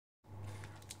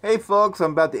Hey folks,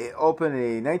 I'm about to open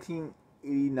a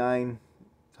 1989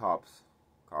 Topps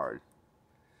card.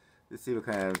 Let's see what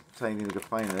kind of exciting things we can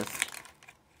find in this.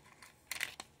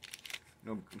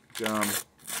 No gum.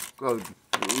 Well,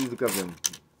 we look up and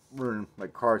ruin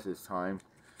like cards this time.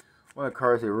 One of the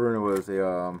cards they ruined was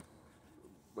a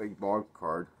like ball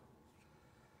card.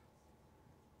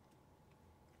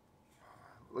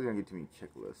 Look, gonna get too many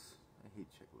checklists. I hate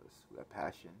checklists with a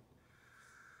passion.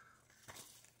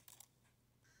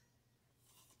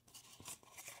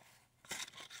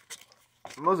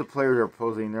 Most of the players are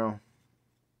posing though.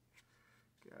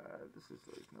 God, this is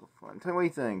like no fun. Tell me what you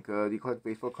think. Do you collect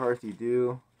baseball cards? Do you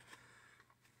do?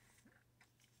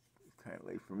 It's kind of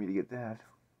late for me to get that.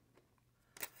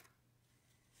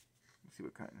 Let's see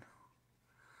what kind.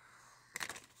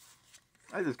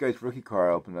 I had this guy's rookie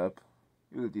card opened up.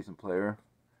 He was a decent player.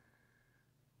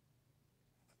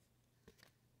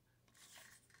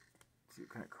 Let's see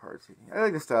what kind of cards he had. I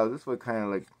like the style. This is what kind of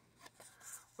like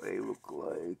what they look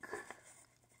like.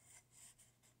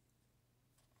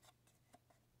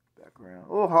 Background.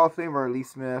 Oh, Hall of Famer Lee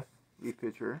Smith, Lee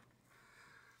pitcher.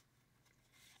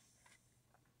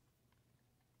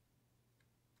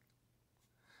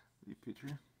 Lee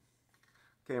pitcher.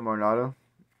 Okay, Marnado.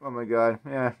 Oh my God,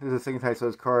 yeah, this is the second time I saw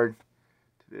this card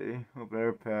today. Open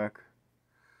air pack.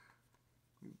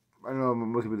 I know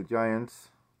mostly with the Giants.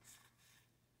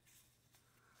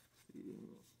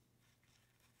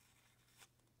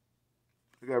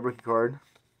 I got a rookie card.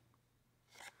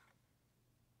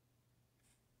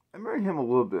 I remember him a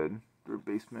little bit. Third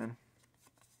baseman.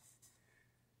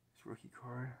 This rookie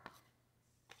card.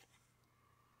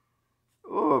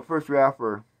 Oh, first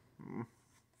rapper.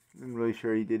 I'm really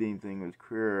sure he did anything with his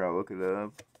career. I'll look it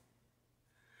up.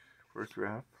 First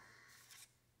rap.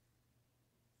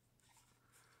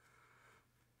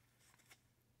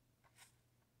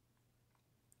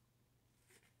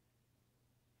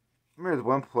 I remember this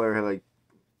one player had like,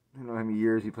 I don't know how many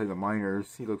years he played in the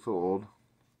minors. He looked so old.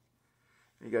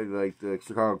 He got like the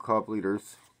Chicago Cub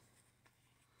leaders.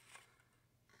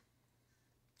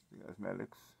 I think that's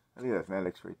Maddox. I think that's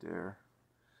Maddox right there.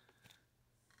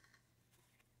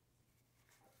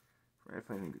 Trying to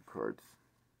find any good cards.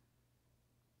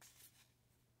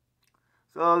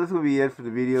 So this will be it for the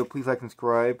video. Please like and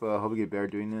subscribe. Hope you get better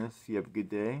doing this. You have a good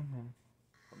day.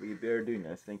 Hope you get better doing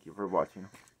this. Thank you for watching.